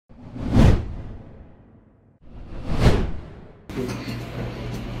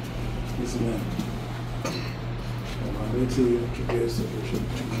this man. I'm meeting you today is solution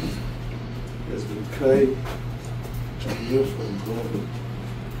to me. He has been crying to me from God.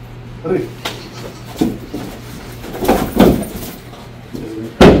 Hurry. He has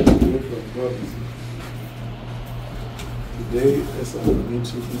been crying to me from God. Today, as I'm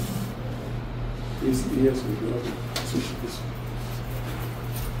meeting him, his ears will be open.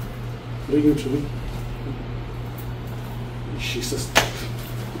 Bring him to me. In Jesus'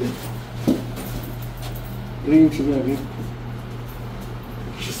 name. Bring him to me again.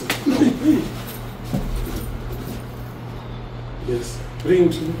 In Jesus' name. Yes. Bring him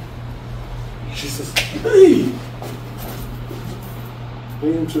to me. In Jesus' name.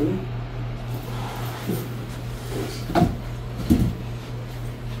 Bring him to me. Yes.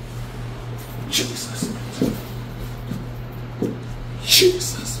 Jesus.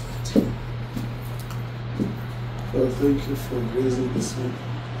 Jesus. Lord, thank you for raising this man.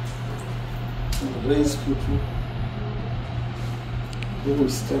 And raise people who will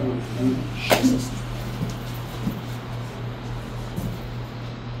stand with him in Jesus' name.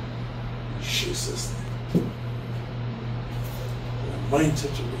 In Jesus' name. You're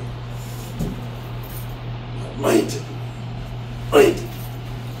anointed to me. You're anointed. Anointed.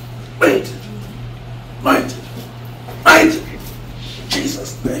 Anointed. Anointed. Anointed. In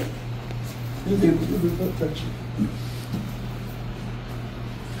Jesus' name. You will not touch you.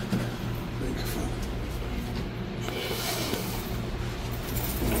 Thank you, Father.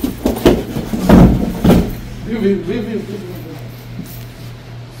 Leave him, leave him, leave him.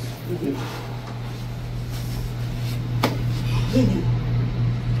 Leave him. Leave him.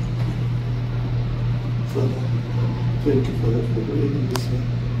 Father, thank you, Father, for bringing this man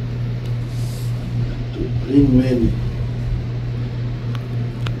to bring many.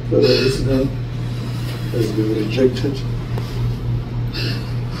 Father, this man has been rejected.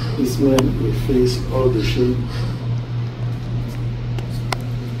 This man will face all the shame.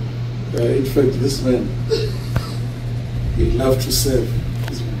 In fact, this man, he loved to serve.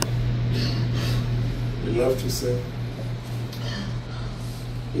 This man. He loved to serve.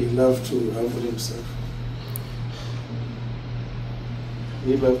 He loved to humble himself.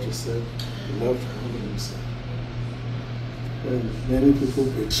 He loved to serve. He loved to humble himself. And many people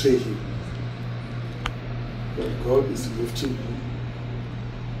betray him. But God is lifting him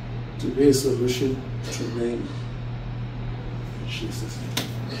to be a solution to many. In Jesus' name.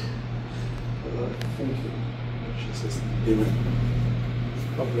 Lord, thank you. In Jesus' name. Amen.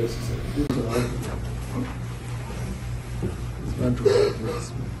 God bless you, sir. Good to have you. It's meant to have you.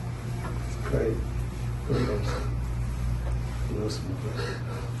 It's crying. God loves you. He loves me.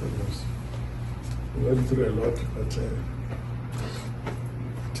 God loves you. We went through a lot, but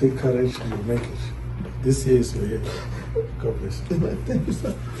take courage and you make it. This year is your year. God bless you. Thank you,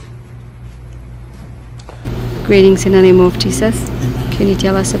 sir. Greetings in the name of Jesus. Amen. Can you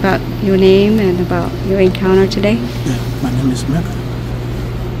tell us about your name and about your encounter today? Yeah, my name is Mecca.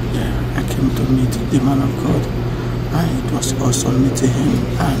 Yeah, I came to meet the man of God. And it was awesome meeting him,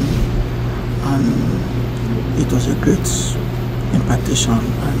 and it was a great impartation,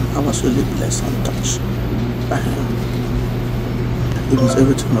 and I was really blessed and touched by him. It was,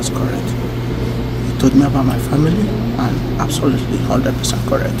 everything was correct. He told me about my family, and absolutely 100%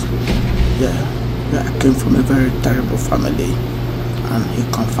 correct. Yeah, I came from a very terrible family, and he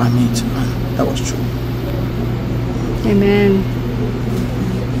confirmed it, and that was true. Amen.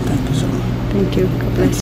 Thank you so much. Thank you. God bless.